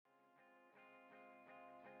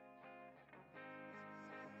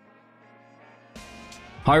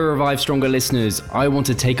Hi Revive Stronger listeners, I want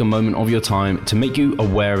to take a moment of your time to make you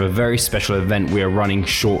aware of a very special event we are running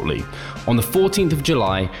shortly. On the 14th of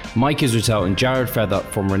July, Mike Israel and Jared Feather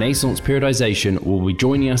from Renaissance Periodization will be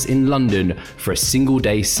joining us in London for a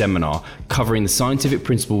single-day seminar covering the scientific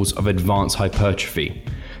principles of advanced hypertrophy.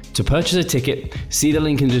 To purchase a ticket, see the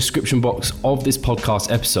link in the description box of this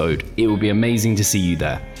podcast episode. It will be amazing to see you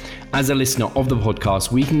there. As a listener of the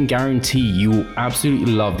podcast, we can guarantee you will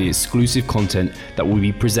absolutely love the exclusive content that will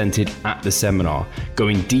be presented at the seminar,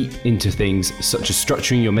 going deep into things such as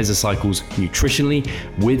structuring your mesocycles nutritionally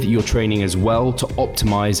with your training as well to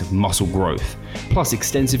optimize muscle growth, plus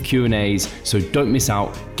extensive Q&As, so don't miss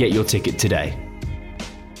out. Get your ticket today.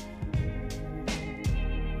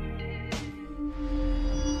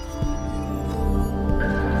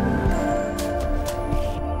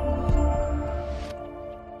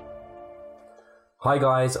 Hi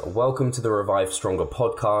guys, welcome to the Revive Stronger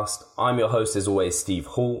podcast. I'm your host as always, Steve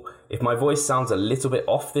Hall. If my voice sounds a little bit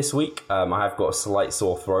off this week, I have got a slight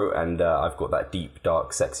sore throat and I've got that deep,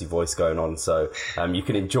 dark, sexy voice going on, so you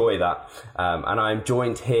can enjoy that. And I'm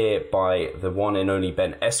joined here by the one and only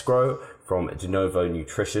Ben Esgro from De Novo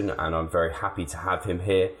Nutrition, and I'm very happy to have him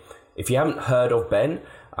here. If you haven't heard of Ben,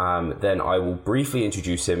 then I will briefly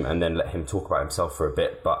introduce him and then let him talk about himself for a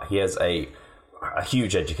bit, but he has a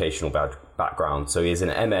huge educational background. So he has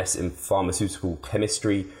an MS in pharmaceutical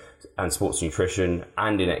chemistry and sports nutrition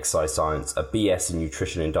and in exercise science, a BS in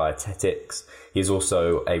nutrition and dietetics. He is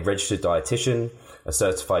also a registered dietitian, a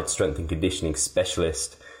certified strength and conditioning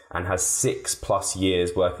specialist, and has 6+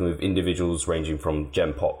 years working with individuals ranging from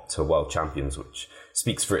Gen Pop to world champions, which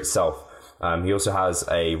speaks for itself. He also has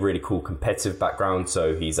a really cool competitive background.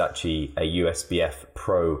 So he's actually a USBF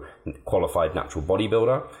pro qualified natural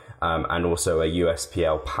bodybuilder. And also a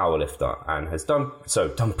USPL powerlifter, and has done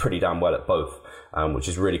pretty damn well at both, which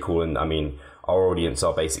is really cool. And I mean, our audience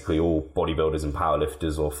are basically all bodybuilders and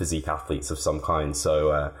powerlifters or physique athletes of some kind.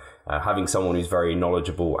 So having someone who's very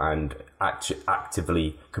knowledgeable and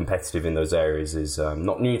actively competitive in those areas is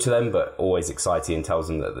not new to them, but always exciting, and tells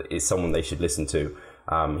them that it's someone they should listen to.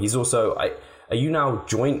 He's also, are you now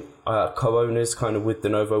joint co-owners kind of with De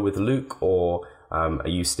Novo with Luke, or are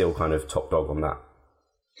you still kind of top dog on that?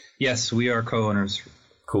 Yes, we are co-owners.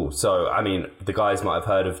 Cool. So, I mean, the guys might have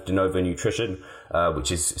heard of De Novo Nutrition,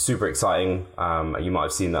 which is super exciting. You might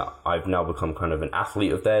have seen that I've now become kind of an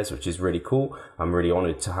athlete of theirs, which is really cool. I'm really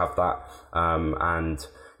honored to have that. And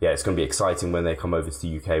yeah, it's going to be exciting when they come over to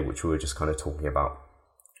the UK, which we were just kind of talking about.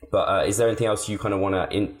 But is there anything else you kind of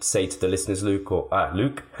want to say to the listeners, Luke, or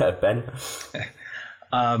Ben?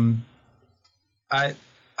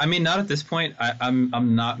 I mean, not at this point.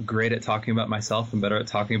 I'm not great at talking about myself. I'm better at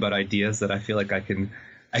talking about ideas that I feel like I can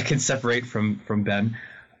separate from Ben.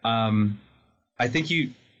 I think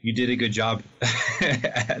you did a good job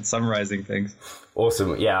at summarizing things.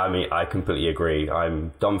 Awesome. Yeah, I mean, I completely agree.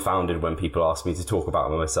 I'm dumbfounded when people ask me to talk about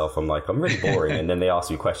myself. I'm like, I'm really boring. And then they ask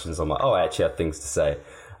me questions. I'm like, oh, I actually have things to say.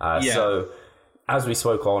 So as we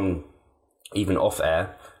spoke on even off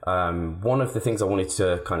air, one of the things I wanted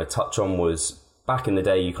to kind of touch on was, back in the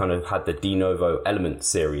day, you kind of had the De Novo Element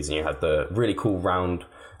series, and you had the really cool round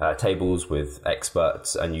tables with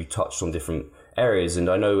experts, and you touched on different areas. And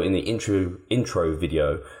I know in the intro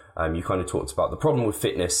video, you kind of talked about the problem with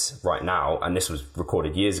fitness right now, and this was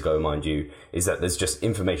recorded years ago, mind you, is that there's just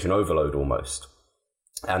information overload almost,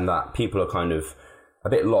 and that people are kind of a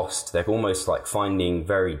bit lost. They're almost like finding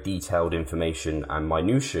very detailed information and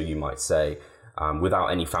minutiae, you might say, without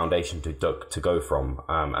any foundation to go from.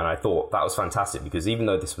 And I thought that was fantastic, because even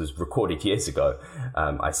though this was recorded years ago,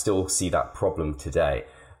 I still see that problem today.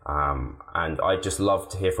 And I'd just love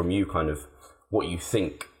to hear from you kind of what you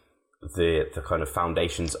think the kind of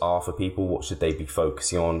foundations are for people. What should they be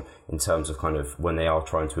focusing on in terms of kind of when they are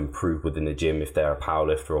trying to improve within the gym, if they're a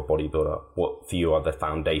powerlifter or bodybuilder? What for you are the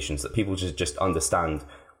foundations that people just understand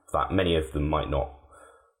that many of them might not?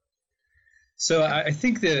 So I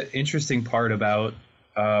think the interesting part about,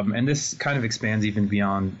 and this kind of expands even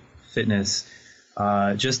beyond fitness,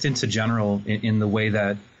 just into general in the way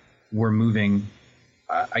that we're moving,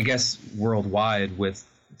 I guess, worldwide with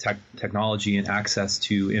technology and access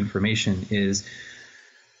to information, is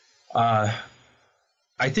I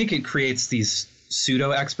think it creates these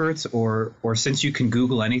pseudo experts, or since you can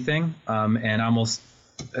Google anything and almost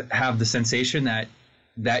have the sensation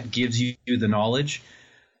that gives you the knowledge,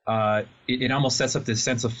 it almost sets up this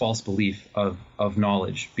sense of false belief of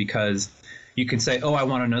knowledge, because you can say, oh, I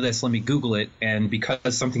want to know this, let me Google it. And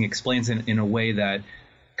because something explains in a way that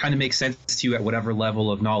kind of makes sense to you at whatever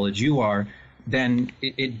level of knowledge you are, then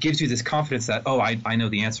it gives you this confidence that, oh, I know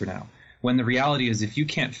the answer now. when the reality is if you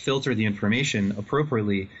can't filter the information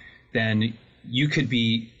appropriately, then you could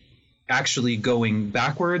be actually going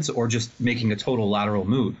backwards or just making a total lateral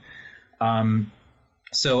move.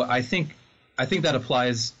 So I think that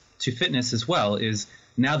applies to fitness as well. Is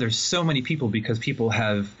now there's so many people because people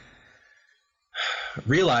have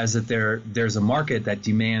realized that there's a market that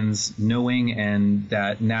demands knowing and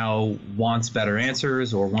that now wants better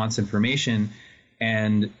answers or wants information,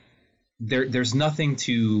 and there's no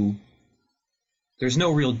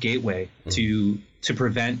real gateway to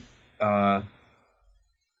prevent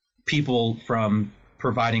people from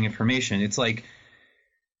providing information. It's like,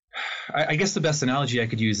 I guess the best analogy I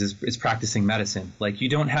could use is practicing medicine. Like, you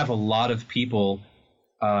don't have a lot of people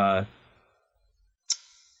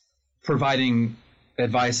providing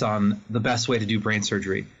advice on the best way to do brain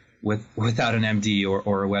surgery without an MD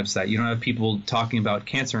or a website. You don't have people talking about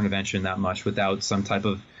cancer intervention that much without some type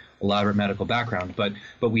of elaborate medical background. But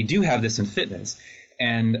we do have this in fitness.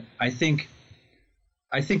 And I think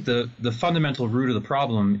the fundamental root of the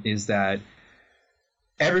problem is that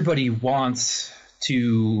everybody wants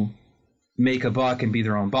to make a buck and be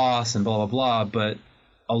their own boss and blah, blah, blah. But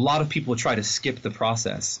a lot of people try to skip the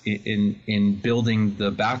process in building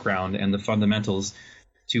the background and the fundamentals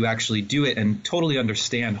to actually do it and totally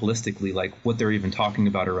understand holistically, like, what they're even talking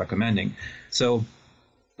about or recommending. So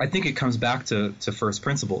I think it comes back to first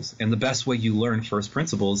principles. And the best way you learn first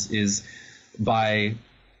principles is by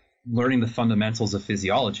learning the fundamentals of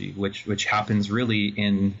physiology, which happens really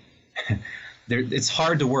in it's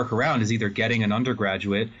hard to work around, is either getting an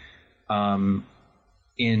undergraduate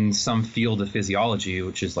in some field of physiology,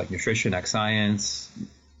 which is like nutrition, X science,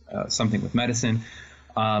 something with medicine,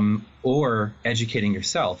 or educating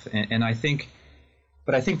yourself. And I think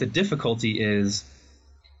the difficulty is,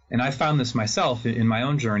 and I found this myself in my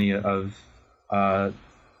own journey of,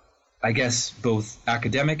 I guess, both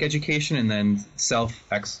academic education and then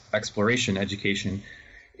self-exploration education,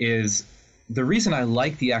 is the reason I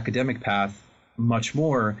like the academic path much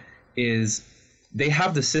more is they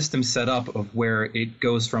have the system set up of where it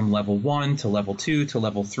goes from level 1 to level 2 to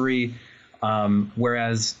level 3,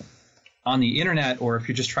 whereas on the internet, or if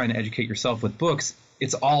you're just trying to educate yourself with books,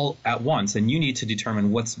 it's all at once, and you need to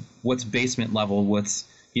determine what's basement level, what's,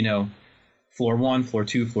 floor 1, floor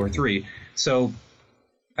 2, floor 3. So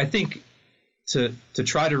I think to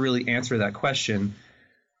try to really answer that question,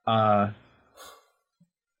 I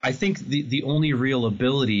think the only real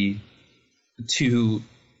ability to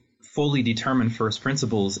fully determine first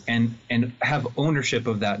principles and have ownership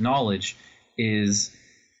of that knowledge is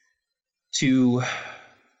to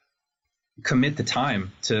commit the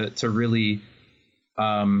time to really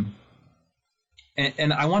and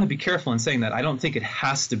I want to be careful in saying that I don't think it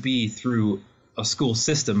has to be through a school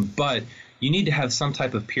system, but you need to have some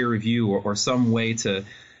type of peer review or some way to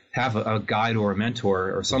have a guide or a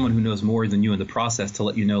mentor or someone who knows more than you in the process to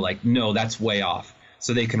let you know, like, no, that's way off,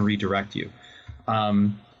 so they can redirect you.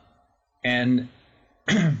 And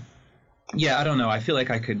yeah, I don't know. I feel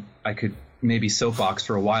like I could maybe soapbox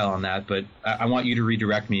for a while on that, but I want you to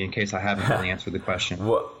redirect me in case I haven't really answered the question.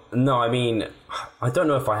 Well, no, I mean, I don't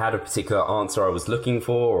know if I had a particular answer I was looking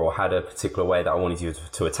for or had a particular way that I wanted you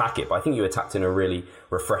to attack it, but I think you attacked in a really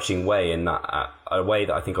refreshing way, in that a way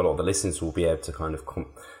that I think a lot of the listeners will be able to kind of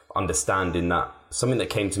understand. In that, something that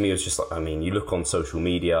came to me was just like, I mean, you look on social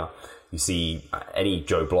media, you see any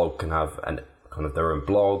Joe Blog can have kind of their own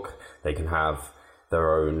blog, they can have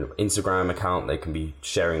their own Instagram account, they can be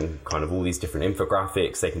sharing kind of all these different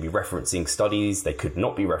infographics, they can be referencing studies, they could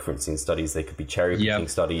not be referencing studies, they could be cherry picking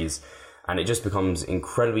studies, and it just becomes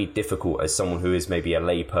incredibly difficult as someone who is maybe a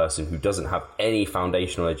lay person who doesn't have any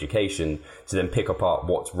foundational education to then pick apart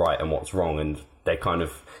what's right and what's wrong, and they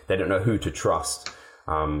don't know who to trust.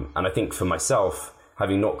 And I think for myself,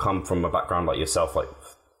 having not come from a background like yourself, like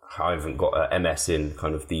I haven't got an MS in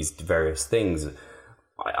kind of these various things,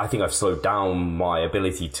 I think I've slowed down my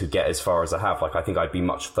ability to get as far as I have. Like, I think I'd be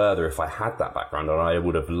much further if I had that background, and I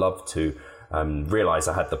would have loved to realize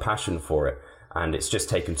I had the passion for it. And it's just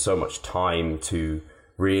taken so much time to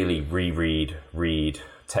really read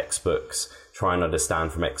textbooks, try and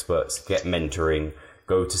understand from experts, get mentoring,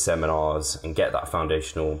 go to seminars, and get that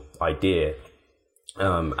foundational idea.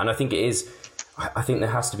 And I think I think there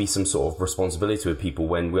has to be some sort of responsibility with people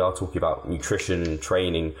when we are talking about nutrition and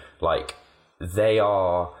training. Like, they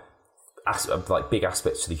are like big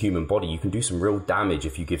aspects to the human body. You can do some real damage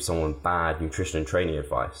if you give someone bad nutrition and training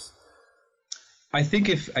advice. I think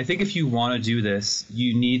if you want to do this,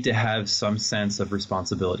 you need to have some sense of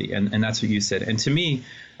responsibility, and that's what you said. And to me,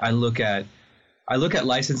 I look at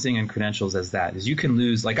licensing and credentials as that. Is you can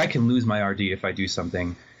lose, like, I can lose my RD if I do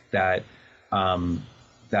something that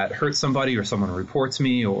that hurt somebody or someone reports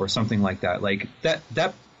me or something like that, like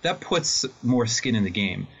that puts more skin in the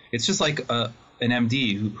game. It's just like an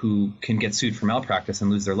MD who can get sued for malpractice and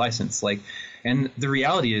lose their license. Like, and the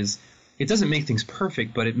reality is, it doesn't make things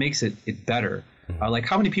perfect, but it makes it better. Like,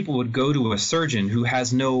 how many people would go to a surgeon who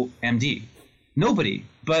has no MD? Nobody.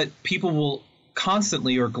 But people will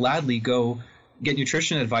constantly or gladly go get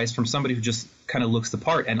nutrition advice from somebody who just kind of looks the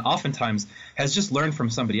part and oftentimes has just learned from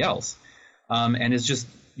somebody else, and is just,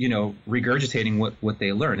 you know, regurgitating what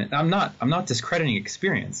they learn. And I'm not discrediting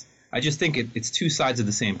experience. I just think it's two sides of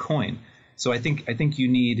the same coin. So I think you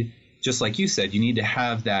need, just like you said, you need to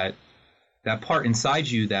have that part inside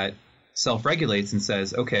you that self-regulates and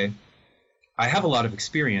says, okay, I have a lot of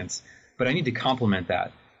experience, but I need to complement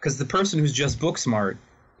that, because the person who's just book smart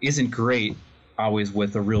isn't great always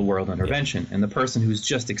with a real world intervention. And the person who's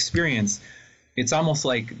just experienced, it's almost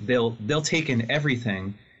like they'll take in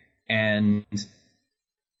everything and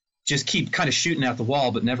just keep kind of shooting at the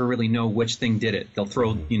wall, but never really know which thing did it. They'll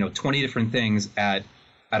throw, 20 different things at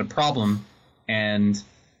a problem, and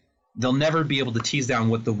they'll never be able to tease down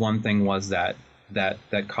what the one thing was that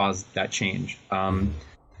caused that change.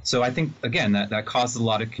 So I think, again, that causes a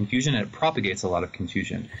lot of confusion, and it propagates a lot of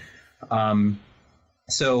confusion.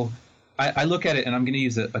 So I look at it, and I'm going to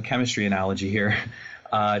use a chemistry analogy here,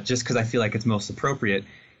 just because I feel like it's most appropriate,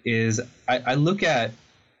 is I look at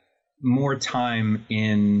more time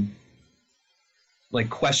in like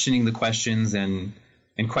questioning the questions and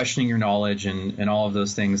questioning your knowledge and all of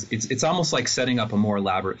those things. It's almost like setting up a more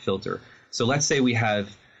elaborate filter. So let's say we have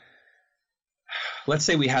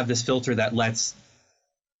this filter that lets,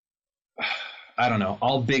 I don't know,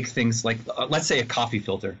 all big things, like let's say a coffee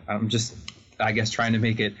filter. I'm just, I guess, trying to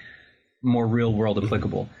make it more real world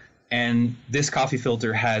applicable. And this coffee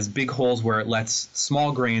filter has big holes where it lets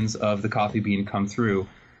small grains of the coffee bean come through.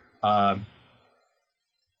 And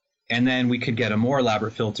then we could get a more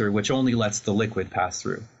elaborate filter which only lets the liquid pass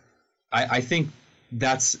through. I think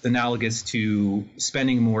that's analogous to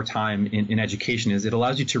spending more time in education. Is it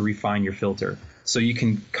allows you to refine your filter, so you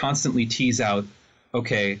can constantly tease out,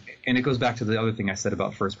 okay, and it goes back to the other thing I said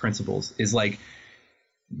about first principles, is like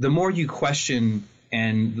the more you question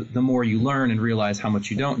and the more you learn and realize how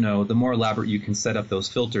much you don't know, the more elaborate you can set up those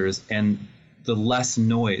filters and the less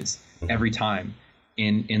noise every time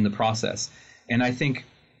in the process. And I think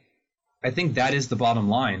that is the bottom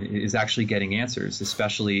line, is actually getting answers,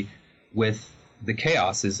 especially with the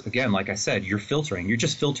chaos. Is, again, like I said, you're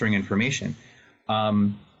just filtering information.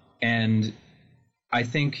 And I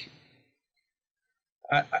think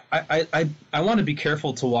I want to be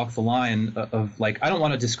careful to walk the line of, like, I don't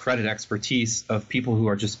want to discredit expertise of people who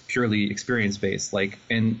are just purely experience based. Like,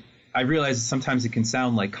 and I realize sometimes it can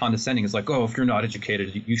sound like condescending. It's like, oh, if you're not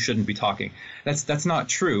educated, you shouldn't be talking. That's not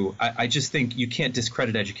true. I just think you can't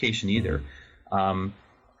discredit education either,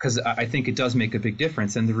 because I think it does make a big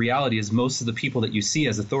difference. And the reality is, most of the people that you see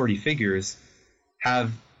as authority figures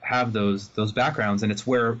have those backgrounds, and it's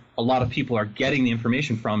where a lot of people are getting the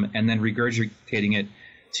information from and then regurgitating it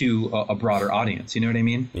to a broader audience. You know what I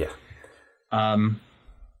mean? Yeah.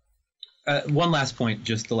 One last point,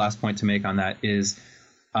 just the last point to make on that is,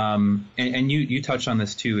 and you touched on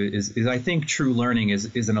this too, is I think true learning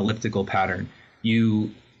is an elliptical pattern.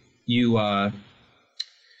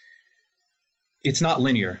 It's not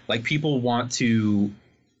linear. Like, people want to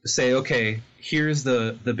say, okay, here's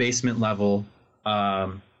the basement level,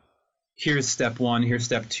 here's step 1, here's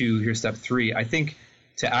step 2, here's step 3. I think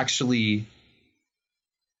to actually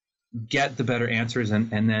get the better answers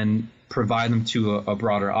and then provide them to a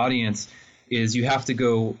broader audience is you have to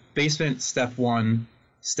go basement, step 1,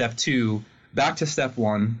 step 2, back to step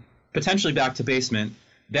 1, potentially back to basement,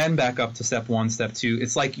 then back up to step 1, step 2.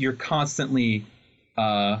 It's like you're constantly,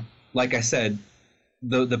 like I said,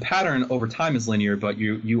 the pattern over time is linear, but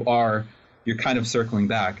you're kind of circling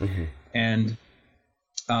back. Mm-hmm. And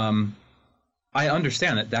I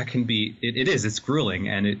understand that can be, it's grueling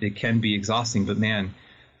and it can be exhausting, but man,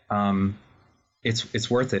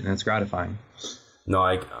 it's worth it and it's gratifying. No,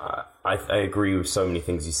 I agree with so many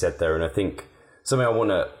things you said there, and I think something I want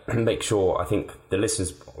to make sure, I think the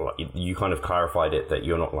listeners, you kind of clarified it, that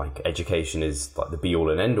you're not like education is like the be all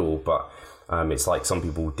and end all, but it's like some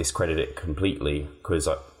people discredit it completely, because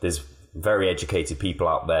there's very educated people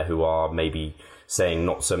out there who are maybe saying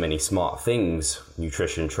not so many smart things,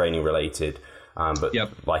 nutrition, training related, but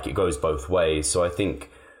yep, like it goes both ways. So I think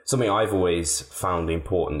something I've always found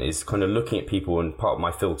important is kind of looking at people, and part of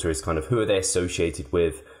my filter is kind of who are they associated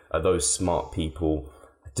with? Are those smart people?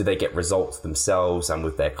 Do they get results themselves and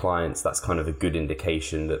with their clients? That's kind of a good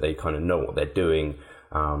indication that they kind of know what they're doing.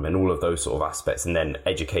 and all of those sort of aspects. And then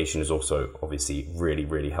education is also obviously really,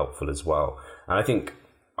 really helpful as well. And I think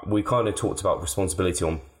we kind of talked about responsibility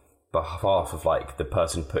on behalf of like the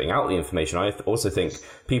person putting out the information. I also think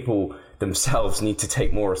people themselves need to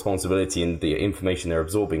take more responsibility in the information they're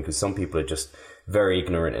absorbing, because some people are just very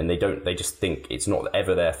ignorant and they just think it's not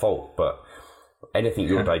ever their fault. But anything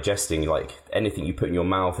you're digesting, like anything you put in your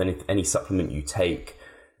mouth, any supplement you take,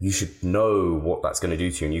 you should know what that's going to do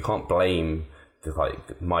to you, and you can't blame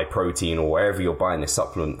like My Protein or wherever you're buying this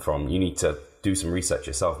supplement from. You need to do some research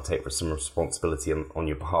yourself and take some responsibility on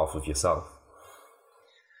your behalf of yourself.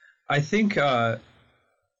 I think the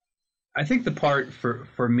part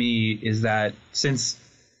for me is that since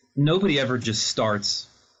nobody ever just starts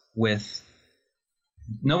with,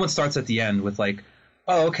 no one starts at the end with like,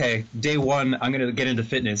 oh, okay, day one, I'm going to get into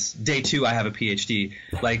fitness. Day two, I have a PhD.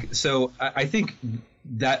 Like, so I think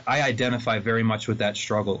that I identify very much with that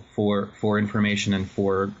struggle for information and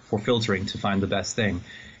for filtering to find the best thing.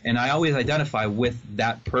 And I always identify with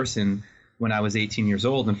that person when I was 18 years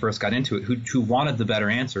old and first got into it, who wanted the better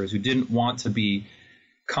answers, who didn't want to be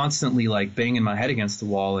constantly like banging my head against the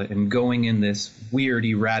wall and going in this weird,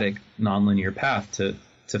 erratic, nonlinear path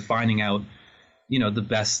to finding out, you know, the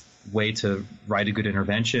best way to write a good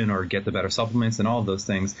intervention or get the better supplements and all of those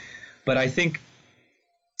things. But I think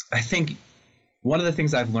one of the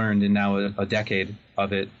things I've learned in now a decade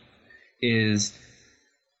of it is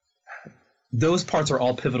those parts are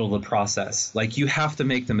all pivotal to the process. Like, you have to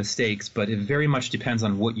make the mistakes, but it very much depends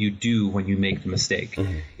on what you do when you make the mistake.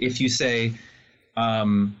 Mm-hmm. If you say,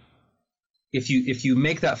 if you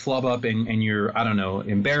make that flub up and you're, I don't know,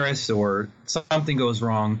 embarrassed or something goes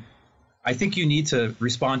wrong, I think you need to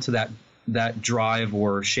respond to that drive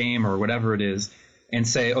or shame or whatever it is and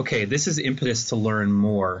say, okay, this is impetus to learn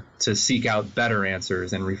more, to seek out better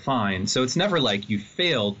answers and refine. So it's never like you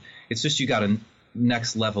failed. It's just you got a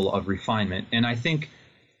next level of refinement. And I think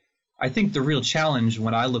the real challenge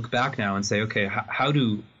when I look back now and say, okay,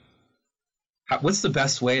 what's the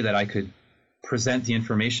best way that I could present the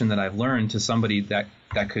information that I've learned to somebody that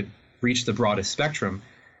could reach the broadest spectrum?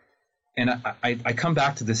 And I come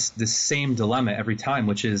back to this same dilemma every time,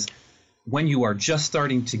 which is when you are just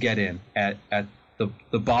starting to get in at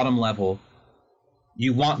the bottom level,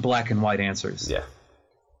 you want black and white answers. Yeah.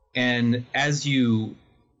 And as you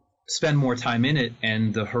spend more time in it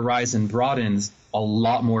and the horizon broadens, a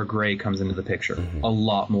lot more gray comes into the picture, mm-hmm. a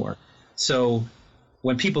lot more. So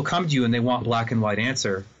when people come to you and they want black and white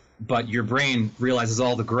answer, but your brain realizes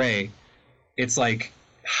all the gray, it's like,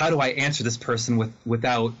 how do I answer this person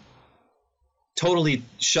without totally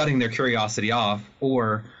shutting their curiosity off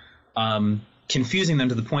or confusing them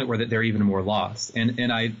to the point where they're even more lost?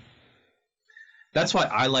 And that's why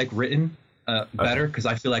I like written better, because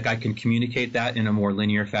I feel like I can communicate that in a more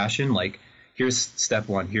linear fashion. Like, here's step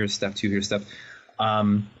one, here's step two, here's step.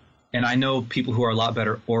 And I know people who are a lot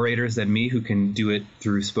better orators than me who can do it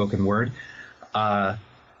through spoken word.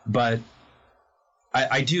 But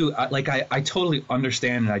I totally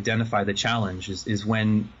understand and identify the challenge is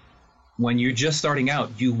when you're just starting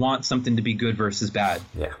out, you want something to be good versus bad.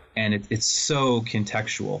 Yeah. And it's so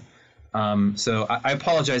contextual. So I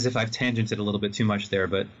apologize if I've tangented a little bit too much there,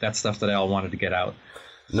 but that's stuff that I all wanted to get out.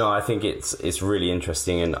 No, I think it's really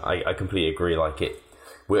interesting, and I completely agree. Like,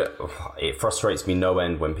 it frustrates me no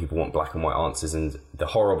end when people want black and white answers, and the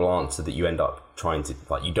horrible answer that you end up trying to,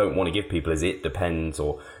 like, you don't want to give people is it depends,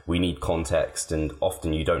 or we need context, and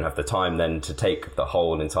often you don't have the time then to take the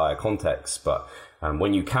whole and entire context. But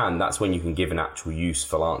when you can, that's when you can give an actual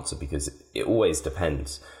useful answer, because it always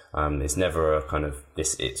depends. It's never a kind of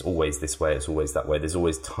this, it's always this way, it's always that way. There's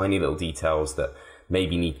always tiny little details that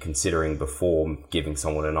maybe need considering before giving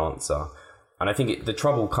someone an answer. And I think the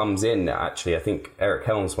trouble comes in, actually, I think Eric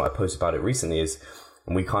Helms might have posted about it recently,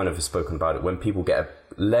 and we kind of have spoken about it, when people get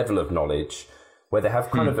a level of knowledge where they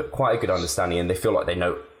have kind of quite a good understanding and they feel like they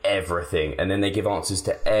know everything, and then they give answers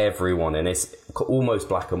to everyone, and it's almost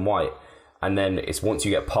black and white. And then it's once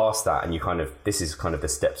you get past that and you this is kind of the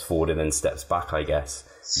steps forward and then steps back, I guess.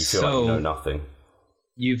 You feel like you know nothing.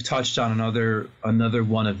 You've touched on another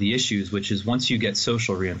one of the issues, which is once you get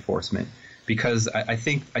social reinforcement, because I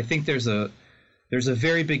think there's a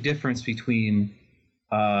very big difference between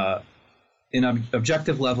an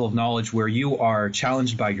objective level of knowledge where you are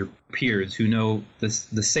challenged by your peers who know the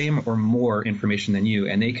same or more information than you,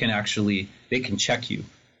 and they can check you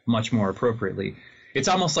much more appropriately. It's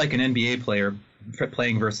almost like an NBA player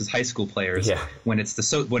playing versus high school players, when it's the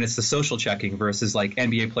social checking versus like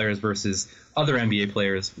NBA players versus other NBA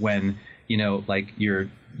players when, you know, like you're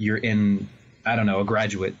in, I don't know, a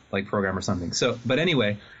graduate like program or something. So, but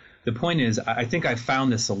anyway, the point is, I think I've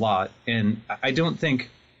found this a lot, and I think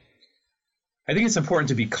it's important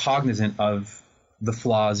to be cognizant of the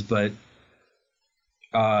flaws, but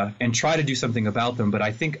and try to do something about them. But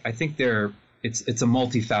I think it's a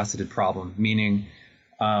multifaceted problem. Meaning,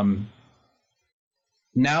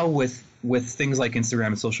 now with things like Instagram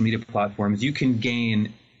and social media platforms, you can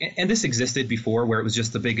gain. And this existed before, where it was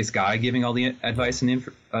just the biggest guy giving all the advice in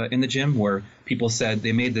the gym, where people said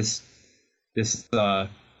they made this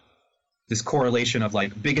correlation of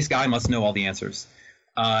like biggest guy must know all the answers,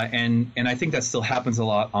 and I think that still happens a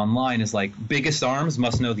lot online. Is like biggest arms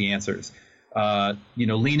must know the answers,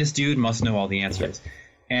 leanest dude must know all the answers,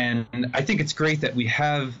 and I think it's great that we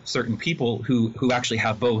have certain people who actually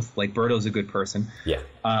have both. Like Berto's a good person,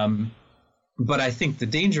 but I think the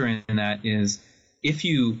danger in that is, if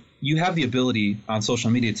you have the ability on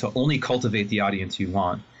social media to only cultivate the audience you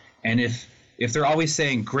want, and if they're always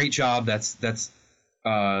saying great job, that's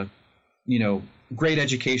great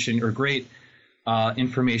education or great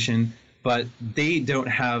information, but they don't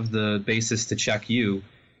have the basis to check you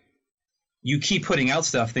keep putting out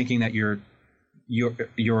stuff thinking that you're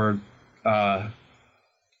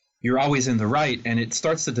always in the right, and it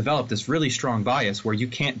starts to develop this really strong bias where you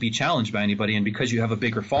can't be challenged by anybody, and because you have a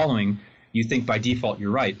bigger following, you think by default you're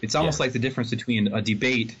right. It's almost like the difference between a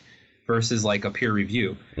debate versus like a peer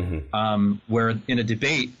review, where in a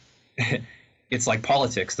debate, it's like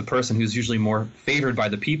politics. The person who's usually more favored by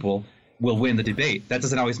the people will win the debate. That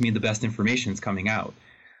doesn't always mean the best information is coming out.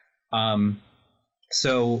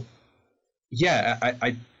 So, yeah,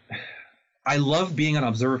 I love being an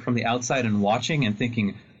observer from the outside and watching and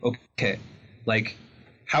thinking, okay, like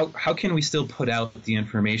how can we still put out the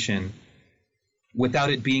information without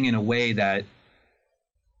it being in a way that,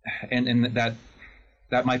 and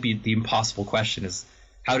that might be the impossible question, is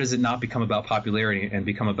how does it not become about popularity and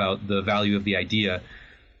become about the value of the idea?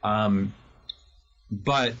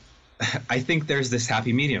 But I think there's this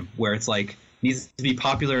happy medium where it's like, needs to be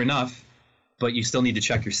popular enough, but you still need to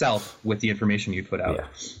check yourself with the information you put out. Yeah.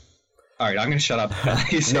 All right, I'm going to shut up. I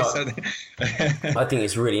think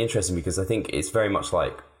it's really interesting because I think it's very much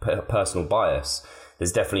like personal bias.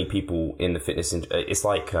 There's definitely people in the fitness industry. It's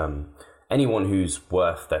like anyone who's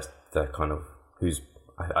worth their kind of, who's,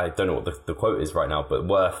 I don't know what the quote is right now, but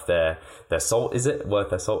worth their salt. Is it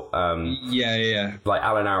worth their salt? Yeah. Like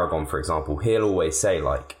Alan Aragon, for example, he'll always say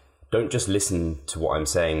like, don't just listen to what I'm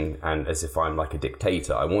saying and as if I'm like a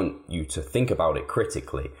dictator. I want you to think about it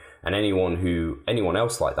critically. And anyone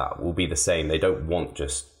else like that will be the same. They don't want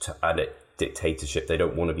just to add it dictatorship. They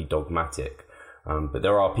don't want to be dogmatic. But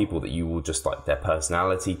there are people that you will just like, their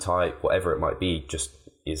personality type, whatever it might be, just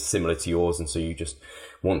is similar to yours. And so you just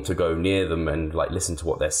want to go near them and like listen to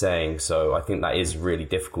what they're saying. So I think that is really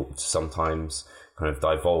difficult to sometimes kind of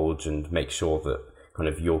divulge and make sure that kind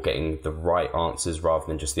of you're getting the right answers rather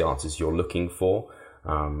than just the answers you're looking for.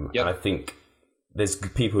 And I think there's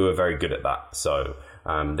people who are very good at that. So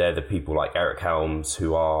they're the people like Eric Helms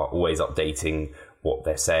who are always updating what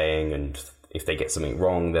they're saying, and if they get something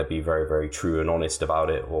wrong, they'll be very, very true and honest about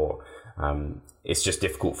it. Or it's just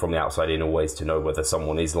difficult from the outside in always to know whether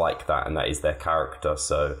someone is like that and that is their character.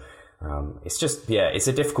 So it's just, it's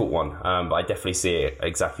a difficult one. But I definitely see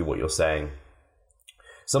exactly what you're saying.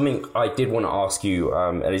 Something I did want to ask you,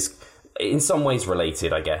 and is in some ways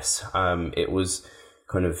related, I guess. It was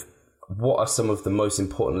kind of, what are some of the most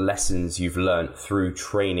important lessons you've learned through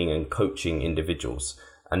training and coaching individuals?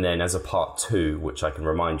 And then as a part 2, which I can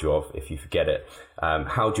remind you of if you forget it,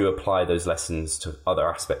 how do you apply those lessons to other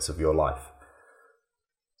aspects of your life?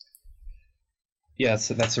 Yeah,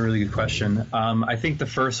 that's a really good question. I think the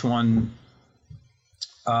first one,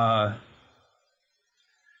 I'm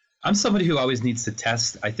somebody who always needs to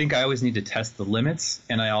test. I think I always need to test the limits,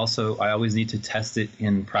 and I always need to test it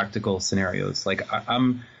in practical scenarios. Like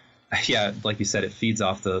like you said, it feeds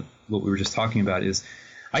off what we were just talking about. Is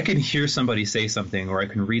I can hear somebody say something, or I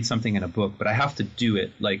can read something in a book, but I have to do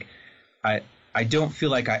it. Like I don't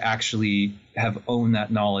feel like I actually have owned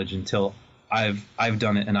that knowledge until I've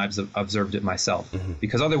done it and I've observed it myself. Mm-hmm.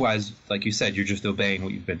 Because otherwise, like you said, you're just obeying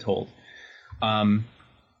what you've been told.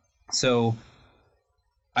 So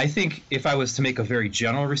I think if I was to make a very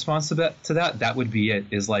general response to that would be it.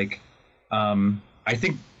 Is like, I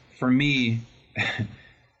think for me,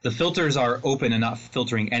 the filters are open and not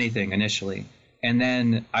filtering anything initially. And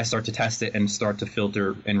then I start to test it and start to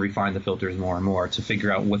filter and refine the filters more and more to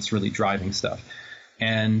figure out what's really driving stuff.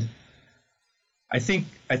 And I think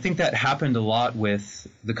that happened a lot with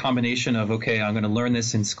the combination of, okay, I'm going to learn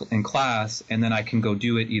this in class, and then I can go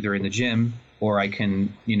do it either in the gym, or I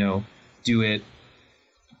can, do it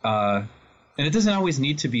and it doesn't always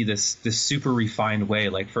need to be this super refined way.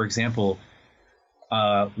 Like, for example,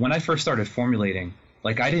 when I first started formulating,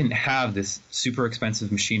 like, I didn't have this super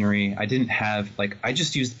expensive machinery. I didn't have, like, I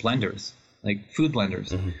just used blenders, like food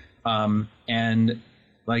blenders. And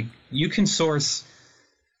like, you can source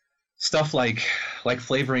stuff like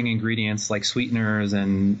flavoring ingredients, like sweeteners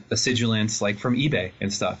and acidulants, like from eBay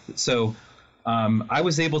and stuff. So I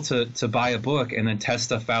was able to buy a book and then test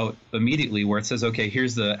stuff out immediately, where it says, okay,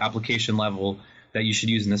 here's the application level that you should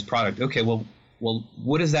use in this product. Okay, well,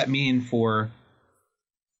 what does that mean for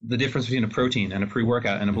the difference between a protein and a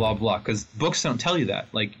pre-workout and a blah, blah? Because books don't tell you that.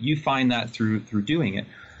 Like, you find that through doing it.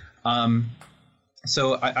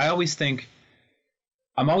 So I always think,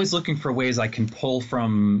 I'm always looking for ways I can pull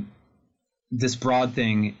from this broad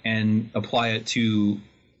thing and apply it to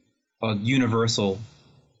a universal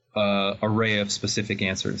array of specific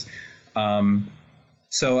answers.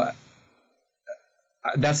 So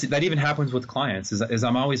that even happens with clients, is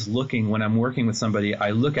I'm always looking, when I'm working with somebody, I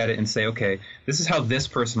look at it and say, okay, this is how this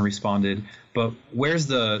person responded, but where's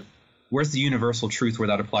the universal truth where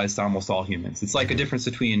that applies to almost all humans? It's like a difference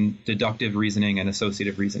between deductive reasoning and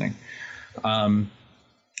associative reasoning.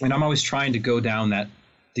 And I'm always trying to go down that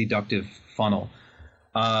deductive funnel.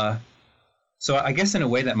 So I guess in a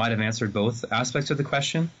way that might have answered both aspects of the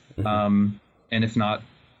question. And if not,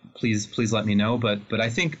 please let me know. But I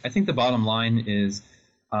think the bottom line is,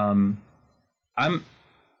 I'm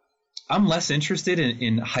less interested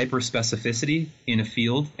in hyper specificity in a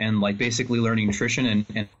field and like basically learning nutrition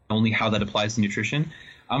and only how that applies to nutrition.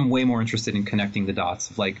 I'm way more interested in connecting the dots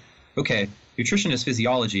of like, okay, nutrition is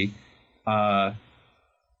physiology,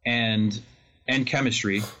 and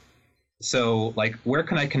chemistry. So like, where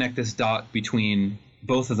can I connect this dot between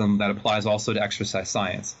both of them that applies also to exercise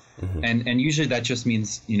science? And usually that just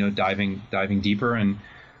means, you know, diving deeper and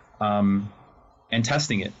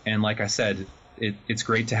testing it. And like I said, it's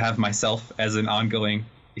great to have myself as an ongoing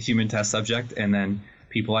human test subject, and then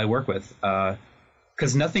people I work with,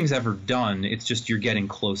 because nothing's ever done. It's just you're getting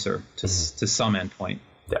closer to some endpoint.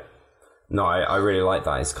 Yeah. No, I really like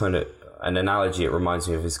that. It's kind of an analogy it reminds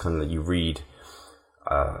me of is kind of that you read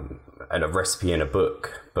a recipe in a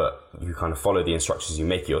book, but you kind of follow the instructions, you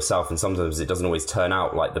make it yourself, and sometimes it doesn't always turn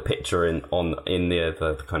out like the picture in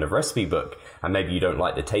the kind of recipe book, and maybe you don't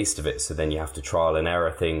like the taste of it, so then you have to trial and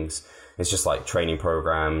error things. It's just like training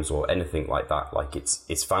programs or anything like that. Like,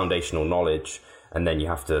 it's foundational knowledge, and then you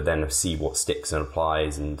have to then see what sticks and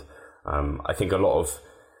applies. And I think a lot of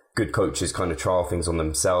good coaches kind of trial things on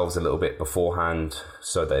themselves a little bit beforehand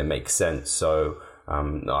so that it makes sense. So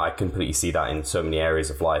I completely see that in so many areas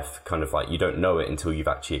of life. Kind of like, you don't know it until you've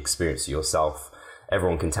actually experienced it yourself.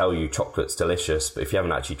 Everyone can tell you chocolate's delicious, but if you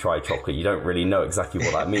haven't actually tried chocolate, you don't really know exactly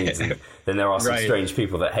what that means. And then there are some strange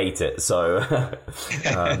people that hate it. So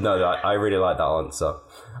no, I really like that answer.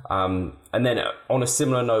 And then on a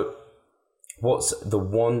similar note, what's the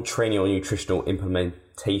one training or nutritional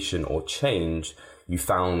implementation or change you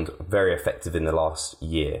found very effective in the last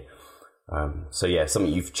year? So yeah,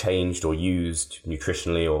 something you've changed or used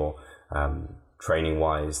nutritionally or training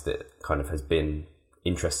wise that kind of has been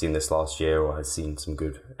interesting this last year or has seen some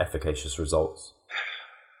good efficacious results.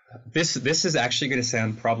 This is actually going to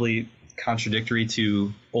sound probably contradictory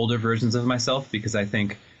to older versions of myself, because I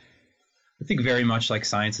think very much like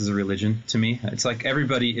science is a religion to me. It's like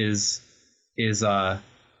everybody is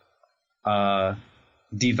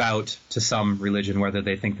devout to some religion, whether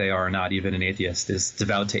they think they are or not. Even an atheist is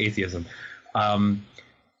devout to atheism.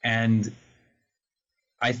 And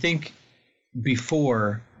I think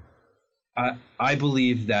before, I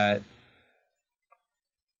believe that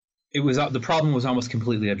it was, the problem was almost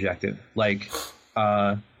completely objective. Like,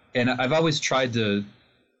 and I've always tried to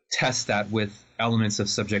test that with elements of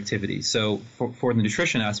subjectivity. So for the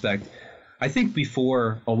nutrition aspect, I think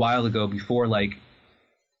a while ago, before like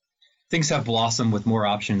things have blossomed with more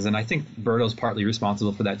options, and I think Berto's partly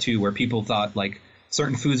responsible for that too, where people thought like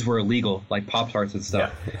certain foods were illegal, like Pop-Tarts and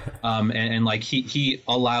stuff. Yeah. And like he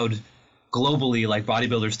allowed globally like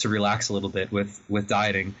bodybuilders to relax a little bit with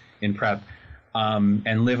dieting in prep,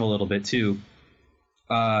 and live a little bit too.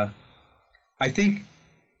 I think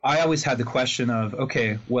I always had the question of,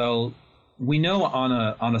 okay, well, we know on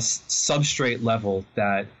a substrate level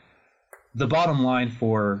that the bottom line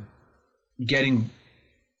for getting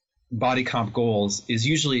body comp goals is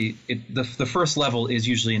usually the first level is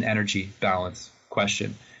usually an energy balance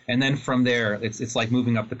question, and then from there it's like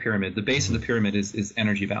moving up the pyramid. The base of the pyramid is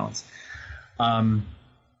energy balance.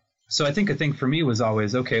 So I think for me was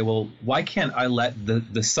always, okay, well, why can't I let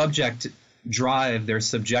the subject drive their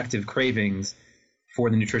subjective cravings for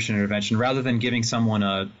the nutrition intervention, rather than giving someone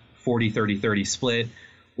a 40-30-30 split,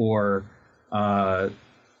 or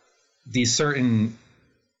these certain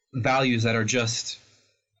values that are just,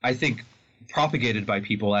 I think, propagated by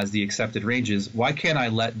people as the accepted ranges, why can't I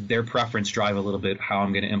let their preference drive a little bit how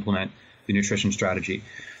I'm going to implement the nutrition strategy?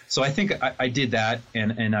 So I think I did that,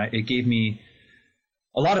 and it gave me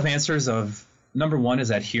a lot of answers of, number one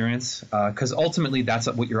is adherence, because ultimately that's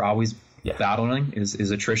what you're always battling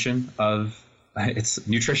is attrition of, it's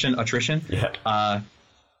nutrition attrition. Yeah.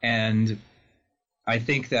 And I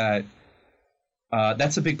think that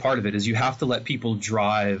that's a big part of it, is you have to let people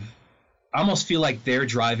drive. I almost feel like they're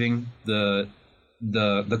driving the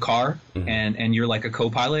car, mm-hmm. and you're like a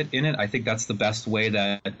co-pilot in it. I think that's the best way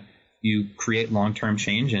that you create long-term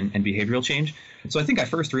change and behavioral change. So I think I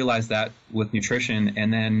first realized that with nutrition,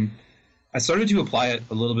 and then I started to apply it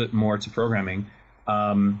a little bit more to programming.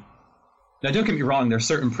 Now, don't get me wrong, there are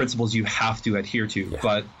certain principles you have to adhere to. Yeah.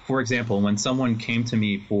 But for example, when someone came to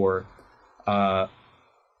me for,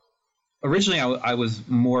 originally I was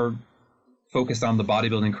more focused on the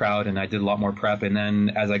bodybuilding crowd, and I did a lot more prep. And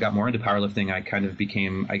then as I got more into powerlifting, I kind of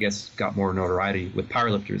became, I guess, got more notoriety with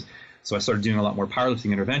powerlifters. So I started doing a lot more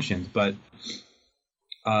powerlifting interventions. But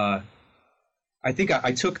I think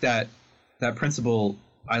I took that principle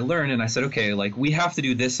I learned, and I said, okay, like, we have to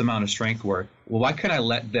do this amount of strength work. Well, why can't I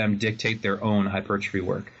let them dictate their own hypertrophy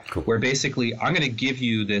work? Cool. Where basically I'm going to give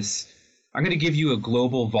you a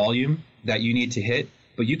global volume that you need to hit,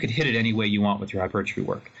 but you could hit it any way you want with your hypertrophy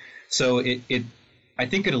work. So I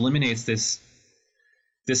think it eliminates this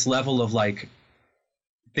level of like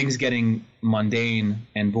things getting mundane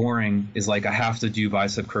and boring, is like, I have to do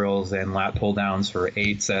bicep curls and lat pull downs for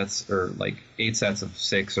 8 sets, or like 8 sets of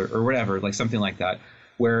 6 or whatever, like something like that,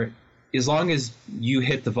 where as long as you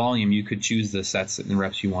hit the volume, you could choose the sets and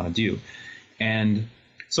reps you want to do. And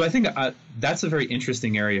so I think that's a very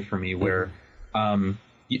interesting area for me, where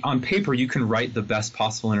on paper you can write the best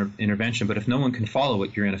possible intervention, but if no one can follow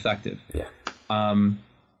it, you're ineffective. Yeah.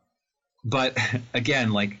 But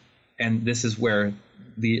again, like, and this is where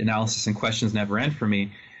the analysis and questions never end for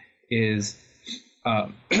me, is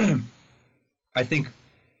I think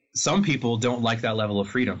some people don't like that level of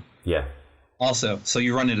freedom. Yeah. Also, so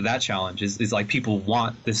you run into that challenge, is like, people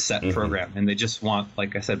want this set mm-hmm. program, and they just want,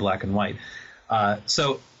 like I said, black and white.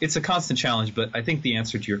 So it's a constant challenge, but I think the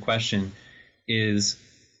answer to your question is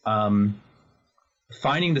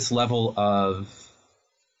finding this level of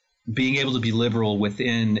being able to be liberal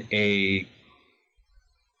within a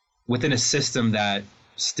system that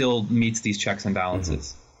still meets these checks and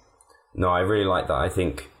balances. Mm-hmm. No, I really like that. I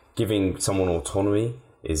think giving someone autonomy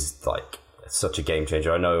is like such a game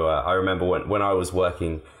changer. I know, I remember when I was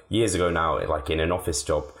working years ago now, like in an office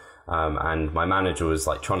job, and my manager was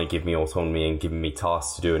like trying to give me autonomy and giving me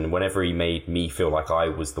tasks to do. And whenever he made me feel like I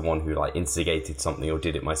was the one who like instigated something or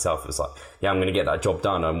did it myself, it was like, yeah, I'm going to get that job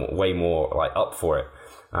done. I'm way more like up for it.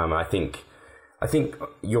 I think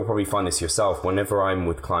you'll probably find this yourself. Whenever I'm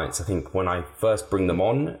with clients, I think when I first bring them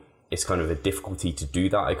on, it's kind of a difficulty to do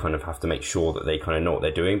that. I kind of have to make sure that they kind of know what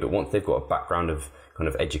they're doing. But once they've got a background of kind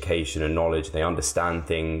of education and knowledge, they understand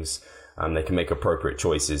things, they can make appropriate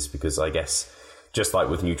choices. Because I guess just like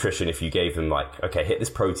with nutrition, if you gave them like, okay, hit this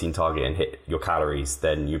protein target and hit your calories,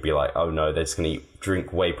 then you'd be like, oh no, they're just going to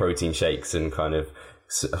drink whey protein shakes and kind of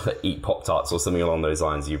eat Pop-Tarts or something along those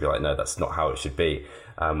lines. You'd be like, no, that's not how it should be.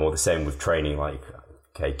 Or the same with training, like,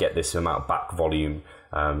 okay, get this amount of back volume,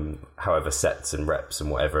 however sets and reps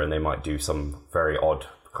and whatever, and they might do some very odd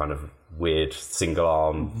kind of weird single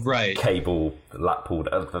arm cable lat pull.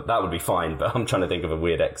 That would be fine, but I'm trying to think of a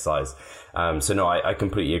weird exercise. So no, I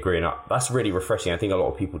completely agree, and that's really refreshing. I think a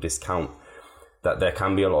lot of people discount that there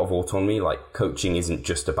can be a lot of autonomy. Like, coaching isn't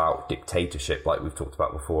just about dictatorship, like we've talked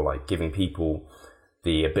about before, like giving people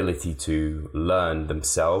the ability to learn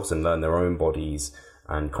themselves and learn their own bodies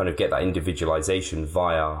and kind of get that individualization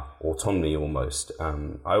via autonomy almost. I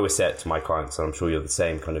always say it to my clients, and I'm sure you're the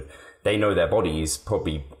same, kind of, they know their bodies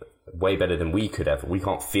probably way better than we could ever. We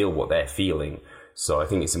can't feel what they're feeling. So I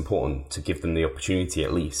think it's important to give them the opportunity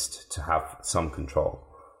at least to have some control.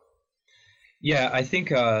 Yeah, I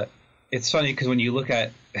think it's funny because when you look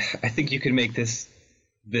at, I think you can make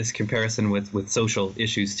this comparison with social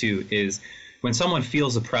issues too, is when someone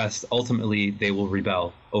feels oppressed, ultimately they will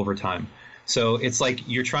rebel over time. So it's like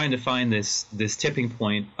you're trying to find this tipping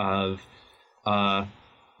point of not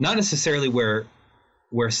necessarily where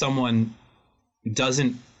someone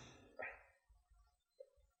doesn't,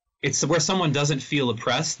 it's where someone doesn't feel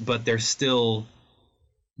oppressed, but they're still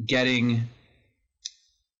getting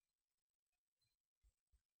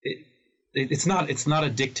it's not a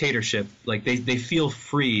dictatorship. Like they feel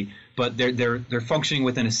free, but they're functioning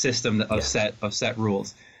within a system of set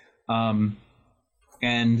rules.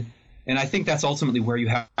 And And I think that's ultimately where you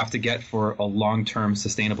have to get for a long-term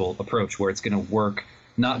sustainable approach, where it's going to work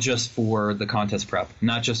not just for the contest prep,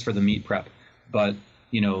 not just for the meet prep, but,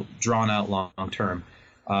 drawn out long-term.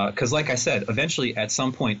 Because like I said, eventually at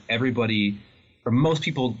some point, everybody or most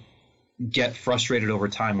people get frustrated over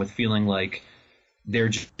time with feeling like they're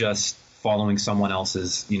just following someone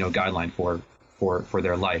else's, guideline for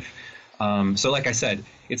their life. So like I said,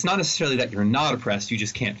 it's not necessarily that you're not oppressed, you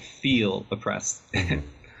just can't feel oppressed.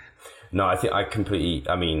 No,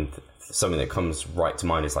 I mean, something that comes right to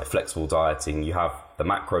mind is like flexible dieting. You have the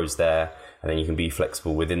macros there, and then you can be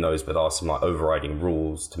flexible within those, but there are some like overriding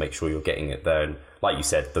rules to make sure you're getting it there. And like you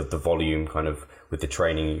said, the volume kind of with the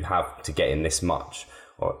training, you have to get in this much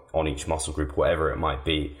or on each muscle group, whatever it might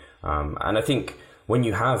be. And I think when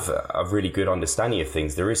you have a really good understanding of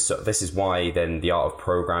things, this is why then the art of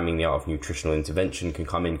programming, the art of nutritional intervention can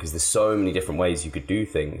come in, because there's so many different ways you could do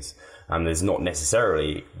things. And there's not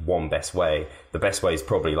necessarily one best way. The best way is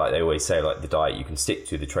probably, like they always say, like the diet you can stick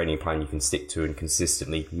to, the training plan you can stick to and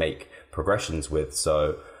consistently make progressions with.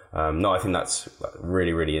 So, no, I think that's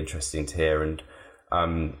really, really interesting to hear. And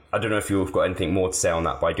I don't know if you've got anything more to say on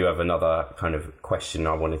that, but I do have another kind of question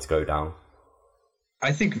I wanted to go down.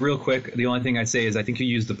 I think real quick, the only thing I'd say is I think you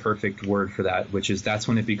used the perfect word for that, which is that's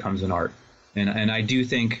when it becomes an art. And I do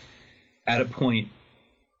think at a point,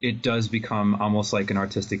 it does become almost like an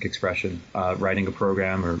artistic expression, writing a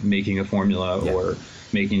program or making a formula or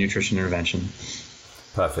making nutrition intervention.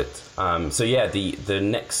 Perfect. So yeah, the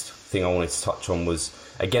next thing I wanted to touch on was,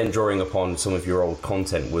 again, drawing upon some of your old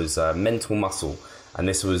content, was mental muscle. And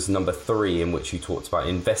this was number 3, in which you talked about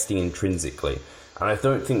investing intrinsically. And I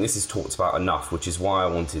don't think this is talked about enough, which is why I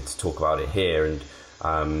wanted to talk about it here. And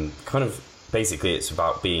kind of basically it's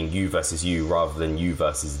about being you versus you rather than you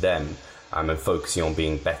versus them. And focusing on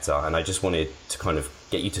being better. And I just wanted to kind of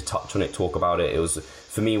get you to touch on it, talk about it. It was,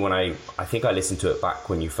 for me, when I think I listened to it back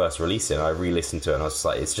when you first released it, and I re-listened to it, and I was just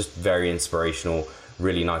like, it's just very inspirational,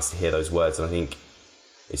 really nice to hear those words. And I think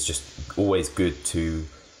it's just always good to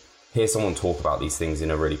hear someone talk about these things in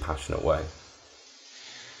a really passionate way.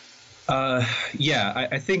 I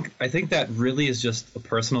think that really is just a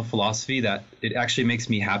personal philosophy that it actually makes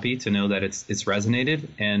me happy to know that it's resonated.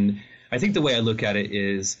 And I think the way I look at it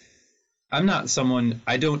is, I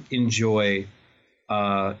don't enjoy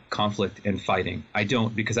conflict and fighting. I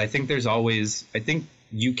don't, because I think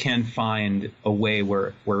you can find a way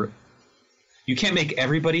where you can't make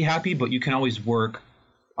everybody happy, but you can always work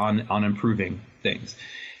on improving things.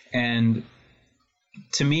 And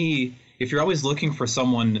to me, if you're always looking for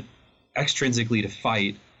someone extrinsically to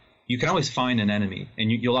fight, you can always find an enemy, and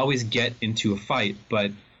you'll always get into a fight,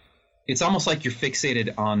 but it's almost like you're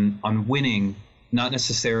fixated on winning, not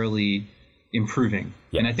necessarily improving.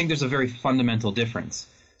 Yeah. And I think there's a very fundamental difference.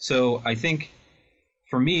 So I think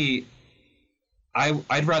for me,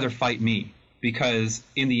 I'd rather fight me, because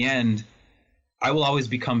in the end, I will always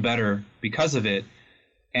become better because of it.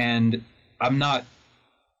 And I'm not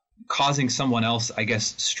causing someone else, I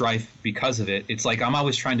guess, strife because of it. It's like I'm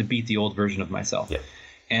always trying to beat the old version of myself. Yeah.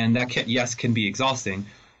 And that can be exhausting,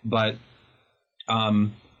 but I'd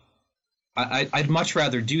much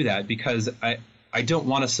rather do that, because I don't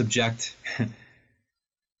want to subject,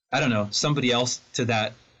 I don't know, somebody else to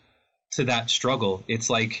that struggle. It's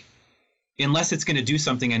like, unless it's going to do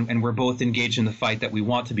something and we're both engaged in the fight that we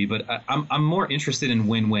want to be. But I'm more interested in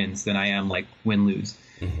win-wins than I am like win-lose.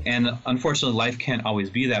 Mm-hmm. And unfortunately, life can't always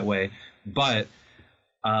be that way. But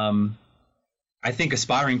I think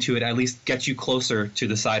aspiring to it at least gets you closer to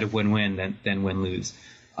the side of win-win than win-lose.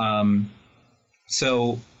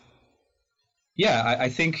 So, yeah, I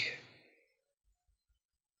think...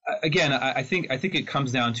 Again, I think it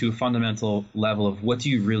comes down to a fundamental level of what do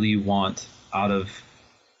you really want out of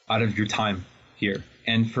your time here.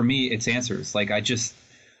 And for me, it's answers. Like I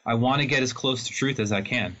want to get as close to truth as I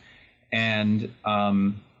can, and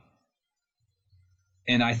I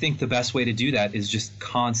think the best way to do that is just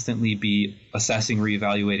constantly be assessing,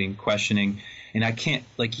 reevaluating, questioning. And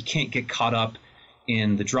you can't get caught up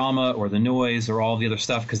in the drama or the noise or all the other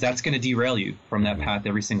stuff, because that's going to derail you from that path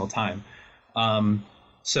every single time.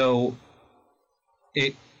 So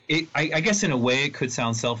I guess in a way it could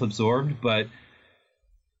sound self-absorbed, but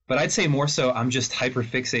I'd say more so I'm just hyper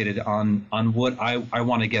fixated on what I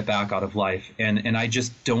want to get back out of life. And I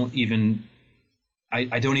just don't even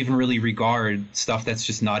really regard stuff that's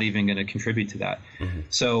just not even going to contribute to that. Mm-hmm.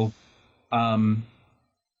 So,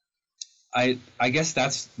 I guess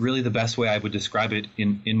that's really the best way I would describe it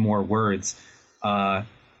in more words,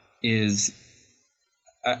 is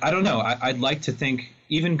I don't know. I'd like to think,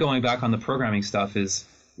 even going back on the programming stuff, is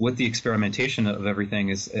with the experimentation of everything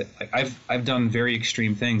is I've done very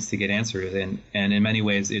extreme things to get answers, and in many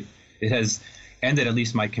ways it has ended at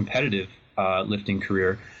least my competitive lifting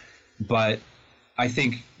career. But I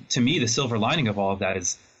think, to me, the silver lining of all of that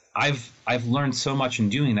is I've learned so much in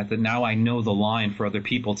doing that now I know the line for other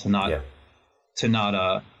people to not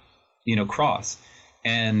cross.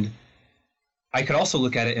 And I could also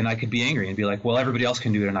look at it and I could be angry and be like, well, everybody else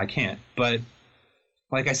can do it and I can't. But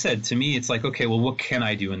like I said, to me, it's like, okay, well, what can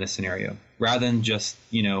I do in this scenario? Rather than just,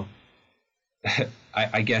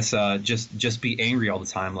 I guess just be angry all the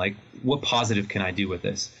time. Like, what positive can I do with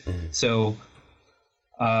this? Mm-hmm. So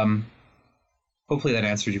hopefully that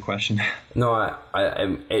answered your question. No,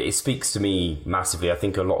 it speaks to me massively. I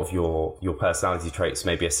think a lot of your personality traits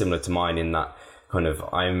maybe are similar to mine in that kind of,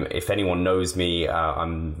 if anyone knows me,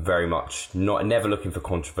 I'm very much never looking for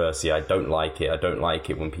controversy. I don't like it. I don't like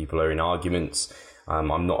it when people are in arguments.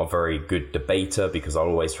 I'm not a very good debater because I'll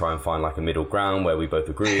always try and find like a middle ground where we both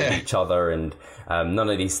agree with each other, and none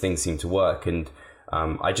of these things seem to work. And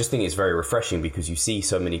I just think it's very refreshing because you see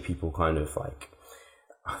so many people kind of like,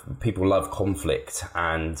 people love conflict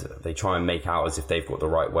and they try and make out as if they've got the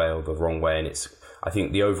right way or the wrong way. And I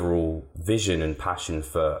think the overall vision and passion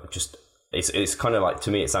for just, it's kind of like,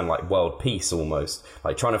 to me, it sounded like world peace almost.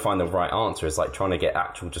 Like trying to find the right answer is like trying to get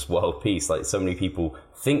actual just world peace. Like so many people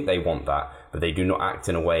think they want that, but they do not act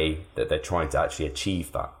in a way that they're trying to actually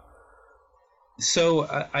achieve that. So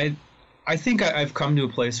I think I've come to a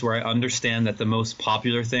place where I understand that the most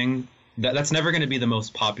popular thing, that's never going to be the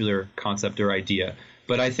most popular concept or idea.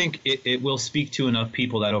 But I think it will speak to enough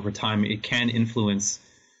people that over time it can influence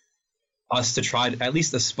us to try to at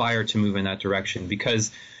least aspire to move in that direction.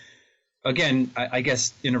 Because, again, I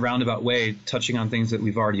guess in a roundabout way, touching on things that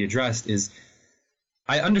we've already addressed, is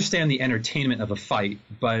I understand the entertainment of a fight,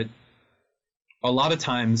 but a lot of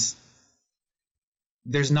times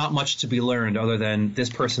there's not much to be learned other than this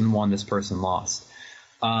person won, this person lost.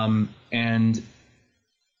 And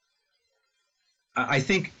I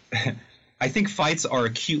think fights are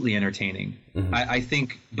acutely entertaining. Mm-hmm. I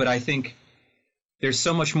think there's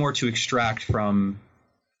so much more to extract from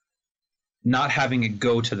not having it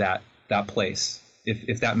go to that place,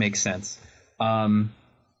 if that makes sense.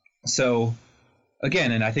 So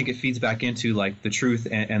again, and I think it feeds back into like the truth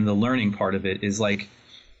and the learning part of it is like,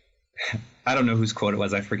 I don't know whose quote it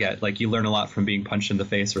was, I forget. Like, you learn a lot from being punched in the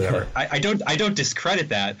face or whatever. I don't discredit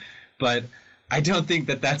that, but I don't think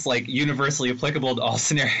that that's like universally applicable to all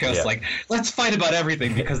scenarios. Yeah. Like, let's fight about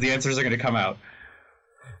everything because the answers are going to come out.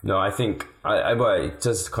 No, I think it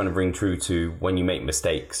does kind of ring true to when you make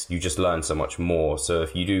mistakes, you just learn so much more. So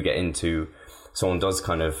if you do get into, someone does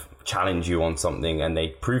kind of challenge you on something and they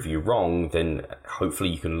prove you wrong, then hopefully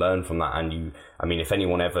you can learn from that. And if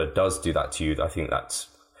anyone ever does do that to you, I think that's,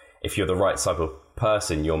 if you're the right type of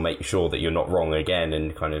person, you'll make sure that you're not wrong again,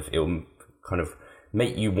 and it'll kind of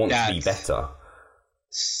make you want to be better.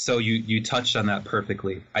 So you touched on that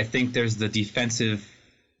perfectly. I think there's the defensive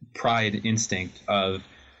pride instinct of,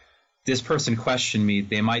 this person questioned me,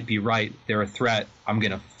 they might be right, they're a threat, I'm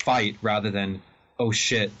going to fight, rather than, oh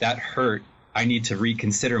shit, that hurt, I need to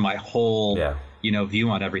reconsider my whole view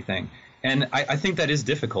on everything. And I think that is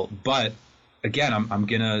difficult, but again, I'm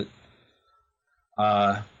gonna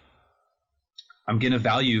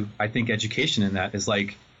value, I think, education in that. Is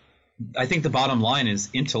like, I think the bottom line is,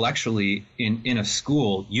 intellectually in a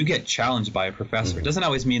school, you get challenged by a professor. Mm-hmm. It doesn't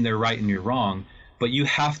always mean they're right and you're wrong, but you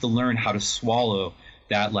have to learn how to swallow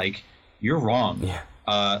that, like, you're wrong.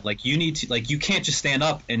 Yeah. Like, you need to, like, you can't just stand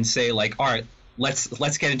up and say like, all right, let's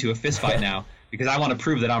get into a fist fight now, because I want to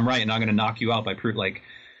prove that I'm right and I'm going to knock you out by like,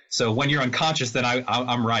 so when you're unconscious, then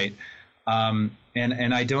I'm right.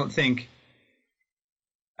 And I don't think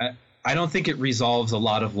it resolves a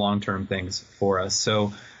lot of long-term things for us.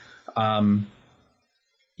 So, and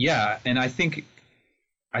I think,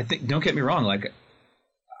 don't get me wrong, like,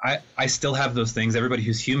 I still have those things. Everybody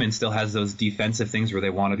who's human still has those defensive things where they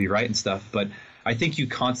want to be right and stuff. But I think you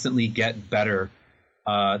constantly get better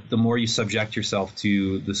the more you subject yourself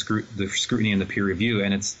to the scrutiny and the peer review.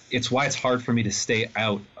 And it's why it's hard for me to stay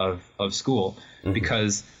out of school, mm-hmm.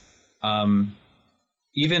 because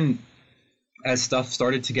even as stuff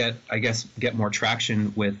started to get more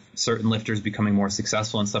traction with certain lifters becoming more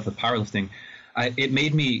successful and stuff with powerlifting,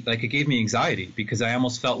 it gave me anxiety, because I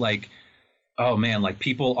almost felt like, oh man, like,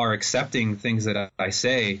 people are accepting things that I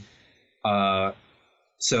say.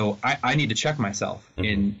 So I need to check myself, mm-hmm.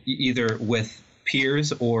 in either with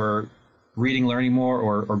peers or reading, learning more,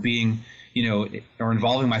 or being, or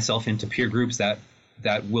involving myself into peer groups that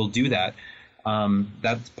will do that.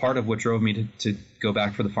 That's part of what drove me to go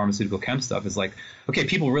back for the pharmaceutical chem stuff. Is like, okay,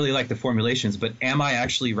 people really like the formulations, but am I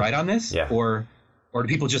actually right on this? Yeah. Or do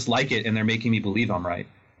people just like it and they're making me believe I'm right?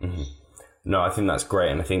 Mm-hmm. No, I think that's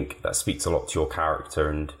great. And I think that speaks a lot to your character.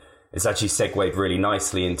 And it's actually segued really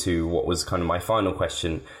nicely into what was kind of my final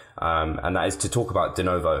question. And that is to talk about De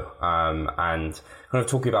Novo, and kind of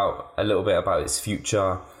talking about a little bit about its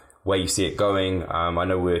future, where you see it going. I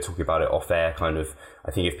know we were talking about it off air, kind of. I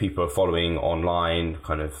think if people are following online,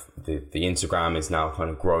 kind of the Instagram is now kind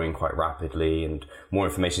of growing quite rapidly and more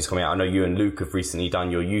information is coming out. I know you and Luke have recently done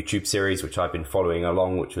your YouTube series, which I've been following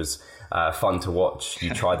along, which was fun to watch.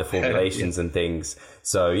 You try the formulations and things.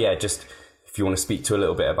 So yeah, just if you want to speak to a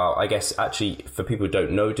little bit about, I guess, actually for people who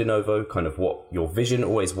don't know De Novo, kind of what your vision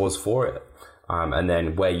always was for it, and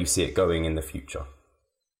then where you see it going in the future.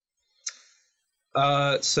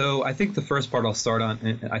 So I think the first part I'll start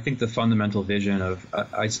on, I think the fundamental vision of,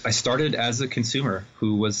 I started as a consumer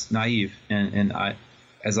who was naive, and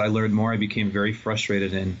as I learned more, I became very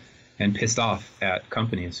frustrated and pissed off at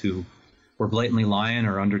companies who were blatantly lying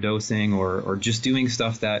or underdosing or just doing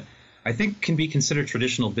stuff that I think can be considered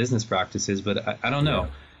traditional business practices, but I don't know.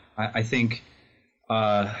 Yeah. I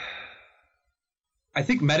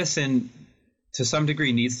think medicine to some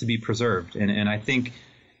degree needs to be preserved, and I think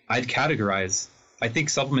I think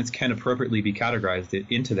supplements can appropriately be categorized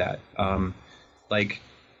into that. I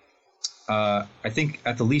think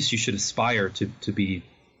at the least you should aspire to be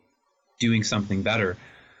doing something better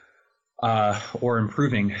or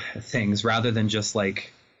improving things rather than just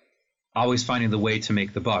like always finding the way to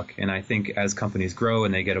make the buck. And I think as companies grow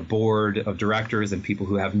and they get a board of directors and people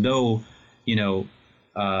who have no,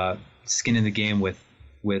 skin in the game with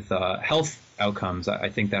health outcomes, I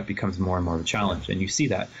think that becomes more and more of a challenge, and you see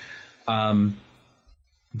that.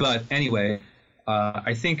 But anyway,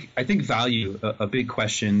 I think value, a big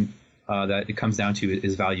question that it comes down to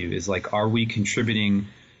is value. Is like, are we contributing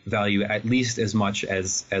value at least as much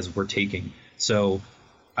as we're taking? So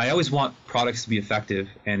I always want products to be effective,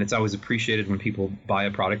 and it's always appreciated when people buy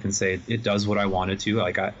a product and say it does what I want it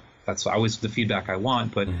to. That's always the feedback I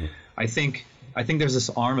want. But I think there's this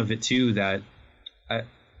arm of it too that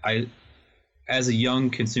I as a young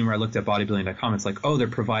consumer, I looked at bodybuilding.com. It's like, oh, they're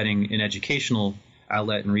providing an educational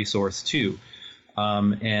outlet and resource too.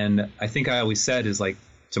 And I think I always said is like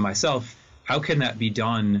to myself, how can that be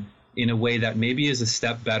done in a way that maybe is a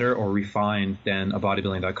step better or refined than a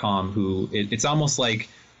bodybuilding.com, who it's almost like,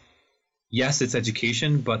 yes, it's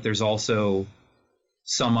education, but there's also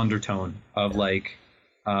some undertone of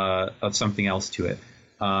of something else to it.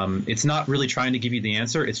 It's not really trying to give you the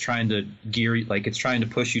answer. It's trying to it's trying to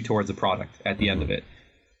push you towards a product at the end of it.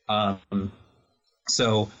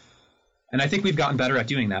 And I think we've gotten better at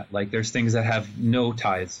doing that. Like, there's things that have no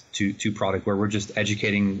ties to product, where we're just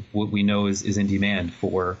educating what we know is in demand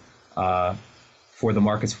for the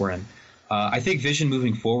markets we're in. I think vision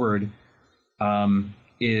moving forward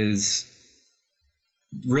is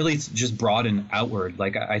really just broaden outward.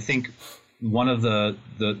 Like, I think one of the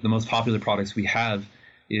most popular products we have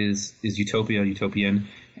is Utopian,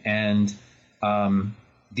 and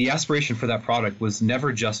the aspiration for that product was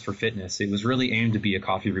never just for fitness. It was really aimed to be a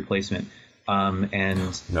coffee replacement.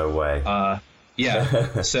 And no way.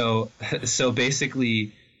 Yeah. So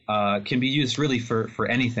basically, can be used really for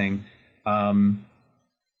anything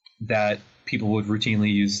that people would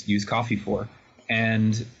routinely use coffee for,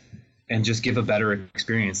 and just give a better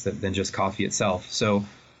experience than just coffee itself. So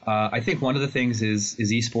I think one of the things is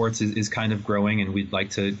esports is kind of growing, and we'd like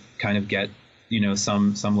to kind of get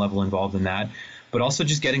some level involved in that, but also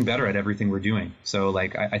just getting better at everything we're doing. So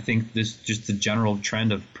like I think this just the general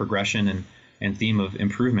trend of progression and theme of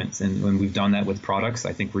improvements, and when we've done that with products,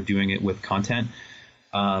 I think we're doing it with content,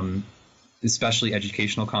 especially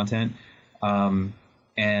educational content, and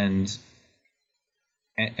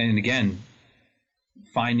again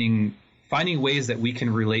finding ways that we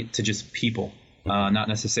can relate to just people, not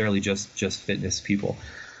necessarily just fitness people.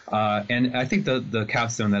 And I think the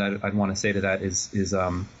capstone that I'd want to say to that is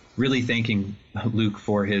really thanking Luke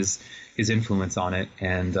for his influence on it,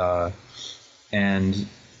 and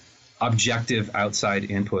objective outside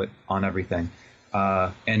input on everything,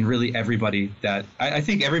 and really everybody that I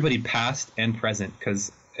think everybody past and present,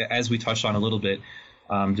 because as we touched on a little bit,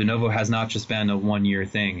 De Novo has not just been a 1-year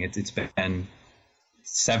thing. It's been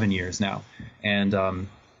 7 years now, and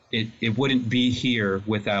it wouldn't be here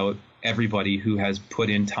without everybody who has put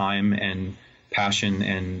in time and passion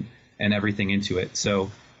and everything into it. So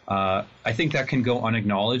I think that can go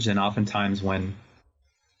unacknowledged, and oftentimes when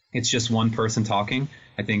it's just one person talking,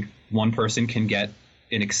 I think one person can get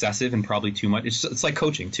an excessive and probably too much. It's like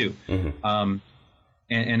coaching too.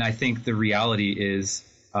 And I think the reality is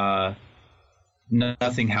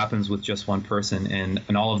nothing happens with just one person,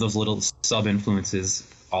 and all of those little sub-influences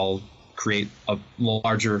all create a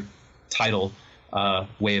larger tidal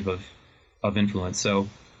wave of influence. So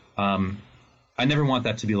I never want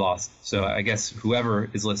that to be lost. So I guess whoever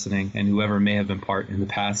is listening and whoever may have been part in the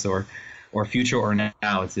past or future or now,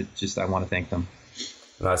 it's just I want to thank them.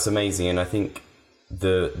 That's amazing. And I think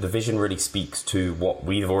the vision really speaks to what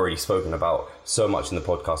we've already spoken about so much in the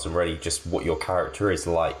podcast already, just what your character is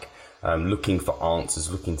like, looking for answers,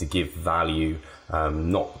 looking to give value,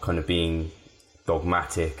 not kind of being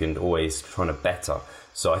dogmatic and always trying to better.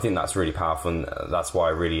 So I think that's really powerful, and that's why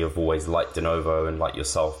I really have always liked Denovo and like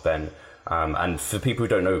yourself, Ben. And for people who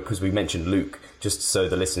don't know, because we mentioned Luke, just so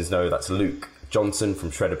the listeners know, that's Luke Johnson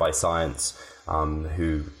from Shredded by Science,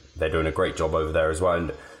 who they're doing a great job over there as well.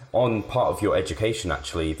 And on part of your education,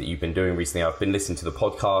 actually, that you've been doing recently, I've been listening to the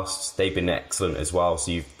podcasts. They've been excellent as well.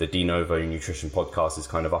 So the Denovo Nutrition podcast is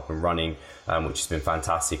kind of up and running, which has been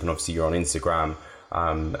fantastic. And obviously you're on Instagram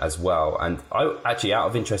as well. And I actually, out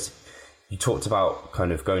of interest, you talked about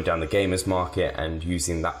kind of going down the gamers market and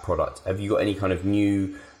using that product. Have you got any kind of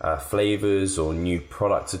new flavors or new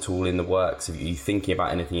products at all in the works? Are you thinking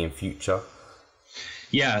about anything in future?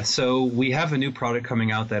 Yeah, so we have a new product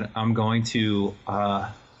coming out that I'm going to,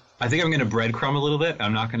 I think I'm going to breadcrumb a little bit.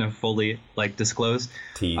 I'm not going to fully disclose.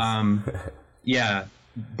 Tease. Yeah,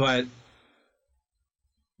 but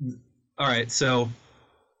all right. So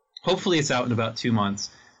hopefully it's out in about 2 months.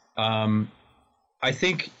 I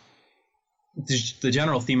think the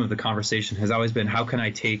general theme of the conversation has always been, how can I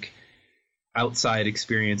take outside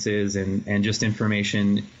experiences and just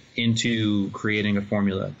information into creating a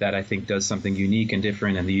formula that I think does something unique and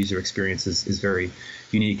different, and the user experience is very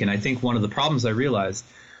unique. And I think one of the problems I realized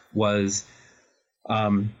was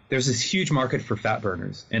there's this huge market for fat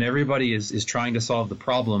burners, and everybody is trying to solve the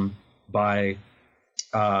problem by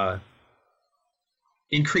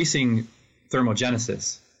increasing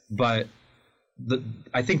thermogenesis. But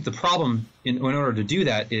I think the problem in order to do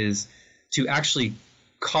that is to actually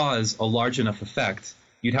cause a large enough effect,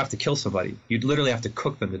 you'd have to kill somebody. You'd literally have to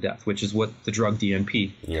cook them to death, which is what the drug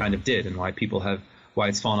DNP kind of did, and why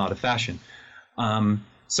it's fallen out of fashion.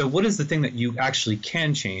 So what is the thing that you actually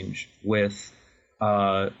can change with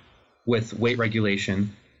weight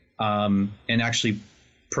regulation and actually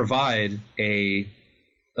provide a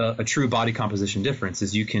true body composition difference?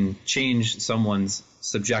 Is you can change someone's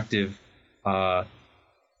subjective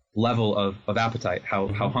level of appetite, how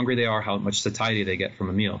hungry they are, how much satiety they get from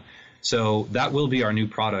a meal. So that will be our new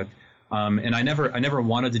product. And I never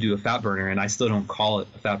wanted to do a fat burner, and I still don't call it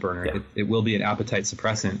a fat burner. Yeah. It will be an appetite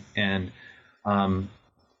suppressant. And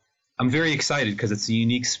I'm very excited because it's a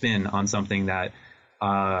unique spin on something that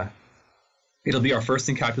it'll be our first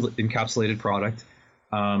encapsulated product.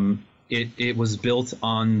 It was built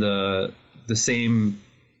on the same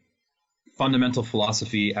fundamental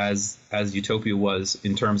philosophy as Utopia was,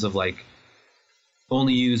 in terms of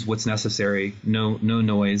only use what's necessary, no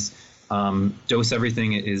noise. Dose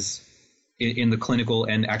everything is in the clinical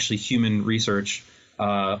and actually human research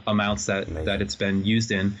amounts that it's been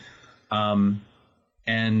used in,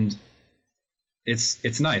 and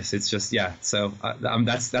it's nice. It's just So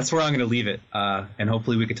that's where I'm going to leave it, and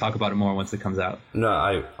hopefully we could talk about it more once it comes out.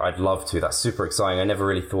 No, I'd love to. That's super exciting. I never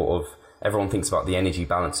really thought of. Everyone thinks about the energy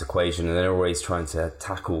balance equation, and they're always trying to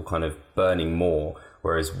tackle kind of burning more.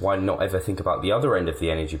 Whereas why not ever think about the other end of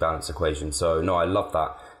the energy balance equation? So no, I love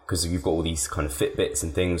that, because you've got all these kind of Fitbits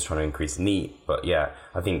and things trying to increase NEAT. But yeah,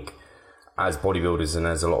 I think as bodybuilders, and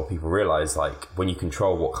as a lot of people realize, when you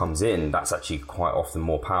control what comes in, that's actually quite often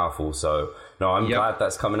more powerful. So no, I'm glad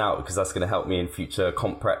that's coming out, because that's going to help me in future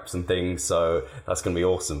comp preps and things. So that's going to be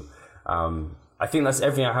awesome. I think that's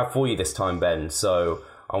everything I have for you this time, Ben. So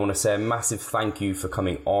I want to say a massive thank you for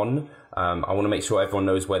coming on. I want to make sure everyone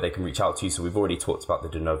knows where they can reach out to you. So we've already talked about the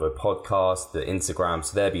Denovo podcast, the Instagram,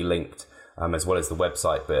 so they'll be linked, as well as the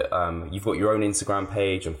website. But you've got your own Instagram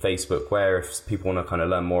page and Facebook, where if people want to kind of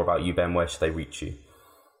learn more about you, Ben, where should they reach you?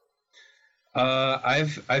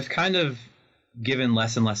 I've kind of given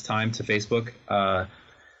less and less time to Facebook.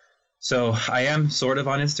 So I am sort of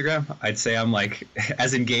on Instagram. I'd say I'm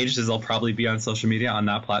as engaged as I'll probably be on social media on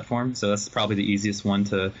that platform. So that's probably the easiest one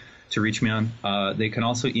to reach me on. They can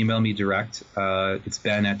also email me direct. It's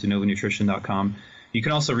ben@denovonutrition.com. You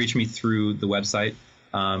can also reach me through the website.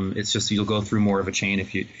 It's just you'll go through more of a chain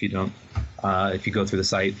if you go through the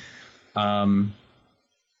site. And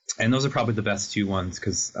those are probably the best two ones,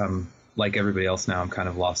 because like everybody else now, I'm kind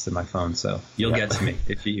of lost in my phone. So you'll get to me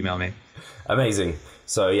if you email me. Amazing.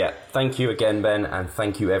 So yeah, thank you again, Ben, and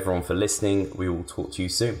thank you everyone for listening. We will talk to you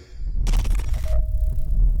soon.